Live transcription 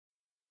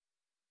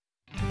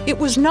It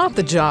was not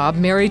the job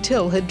Mary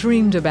Till had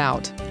dreamed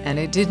about, and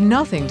it did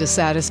nothing to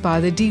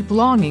satisfy the deep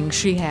longing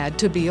she had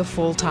to be a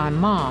full-time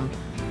mom.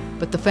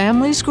 But the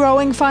family's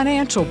growing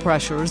financial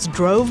pressures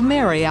drove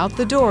Mary out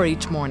the door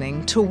each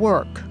morning to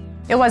work.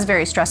 It was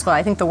very stressful.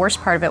 I think the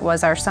worst part of it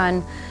was our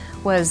son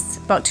was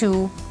about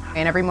 2,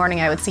 and every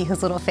morning I would see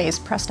his little face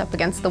pressed up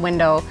against the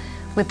window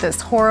with this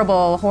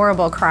horrible,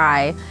 horrible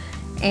cry,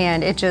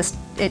 and it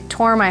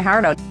tore my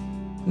heart out.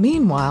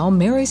 Meanwhile,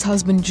 Mary's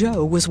husband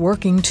Joe was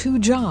working 2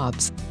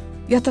 jobs,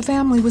 yet the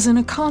family was in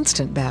a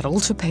constant battle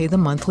to pay the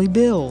monthly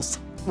bills.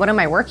 What am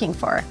I working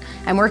for?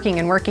 I'm working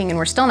and working and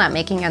we're still not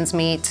making ends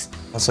meet.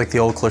 It's like the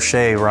old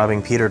cliche,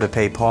 robbing Peter to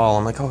pay Paul.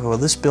 I'm like, oh, well,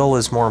 this bill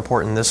is more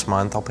important this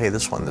month. I'll pay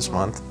this one this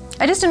month.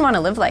 I just didn't want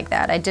to live like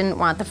that. I didn't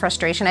want the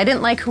frustration. I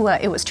didn't like who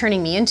it was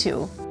turning me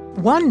into.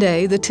 One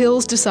day, the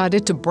Tills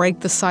decided to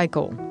break the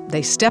cycle.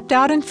 They stepped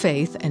out in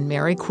faith, and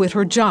Mary quit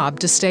her job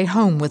to stay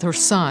home with her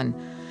son.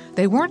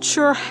 They weren't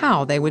sure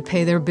how they would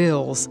pay their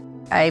bills.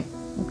 I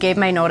gave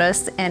my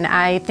notice, and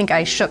I think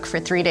I shook for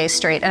 3 days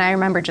straight, and I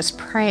remember just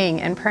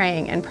praying and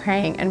praying and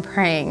praying and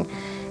praying.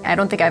 I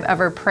don't think I've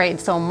ever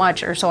prayed so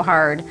much or so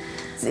hard.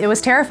 It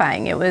was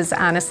terrifying. It was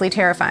honestly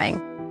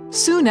terrifying.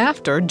 Soon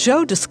after,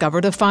 Joe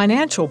discovered a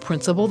financial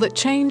principle that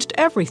changed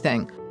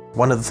everything.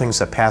 One of the things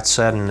that Pat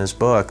said in his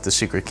book, The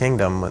Secret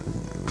Kingdom,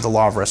 the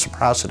law of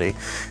reciprocity,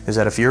 is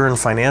that if you're in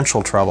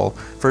financial trouble,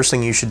 first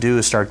thing you should do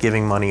is start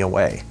giving money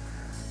away.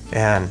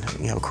 And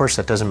of course,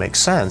 that doesn't make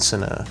sense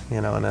in a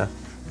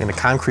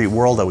concrete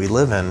world that we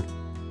live in.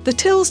 The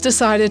Tills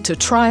decided to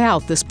try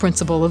out this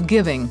principle of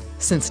giving,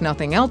 since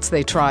nothing else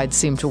they tried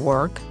seemed to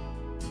work.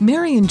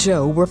 Mary and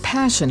Joe were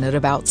passionate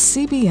about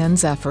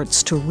CBN's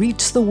efforts to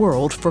reach the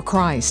world for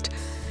Christ,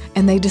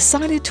 and they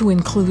decided to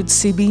include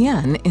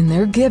CBN in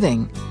their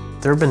giving.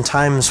 There have been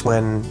times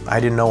when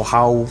I didn't know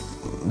how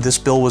this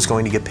bill was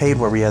going to get paid,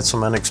 where we had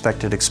some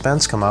unexpected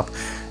expense come up,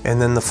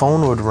 and then the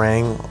phone would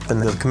ring,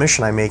 and the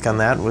commission I make on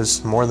that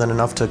was more than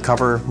enough to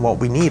cover what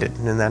we needed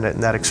in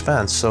that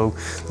expense. So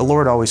the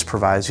Lord always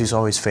provides. He's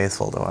always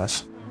faithful to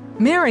us.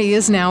 Mary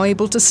is now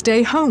able to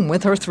stay home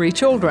with her 3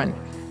 children,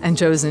 and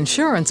Joe's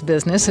insurance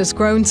business has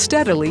grown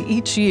steadily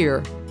each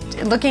year.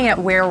 Looking at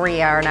where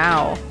we are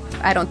now,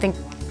 I don't think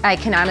I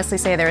can honestly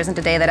say there isn't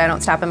a day that I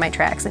don't stop in my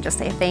tracks and just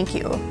say thank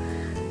you.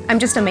 I'm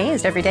just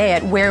amazed every day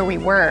at where we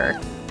were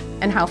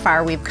and how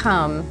far we've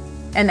come,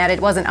 and that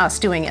it wasn't us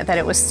doing it, that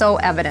it was so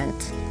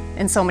evident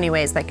in so many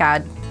ways that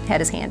God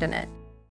had his hand in it.